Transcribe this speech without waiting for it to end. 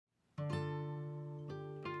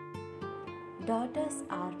Daughters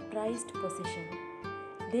are prized possession.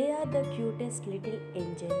 They are the cutest little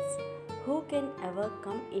angels who can ever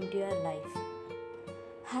come into your life.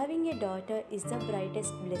 Having a daughter is the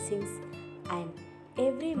brightest blessings, and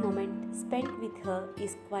every moment spent with her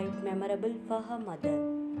is quite memorable for her mother.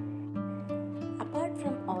 Apart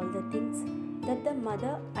from all the things that the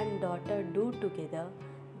mother and daughter do together,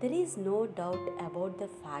 there is no doubt about the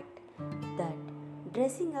fact that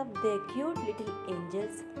dressing up their cute little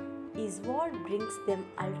angels is what brings them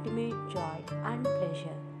ultimate joy and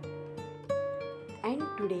pleasure. And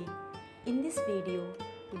today, in this video,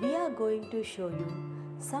 we are going to show you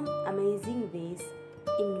some amazing ways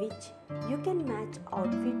in which you can match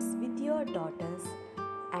outfits with your daughters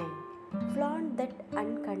and flaunt that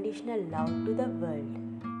unconditional love to the world.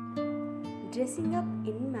 Dressing up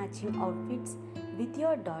in matching outfits with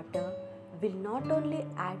your daughter will not only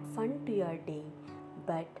add fun to your day,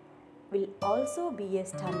 but will also be a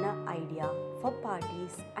stunner idea for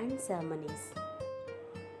parties and ceremonies.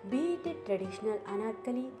 Be it a traditional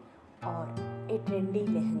anarkali or a trendy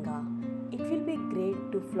lehenga, it will be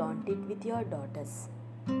great to flaunt it with your daughters.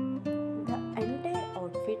 The entire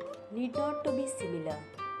outfit need not to be similar,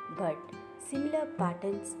 but similar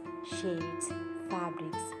patterns, shades,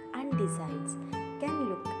 fabrics and designs can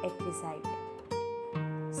look exquisite.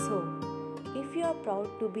 So, if you are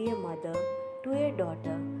proud to be a mother to a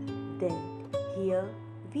daughter, then here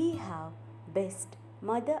we have best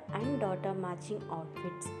mother and daughter matching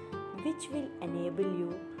outfits which will enable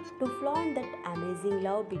you to flaunt that amazing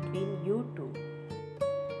love between you two.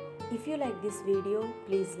 If you like this video,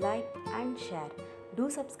 please like and share. Do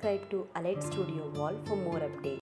subscribe to Allied Studio Wall for more updates.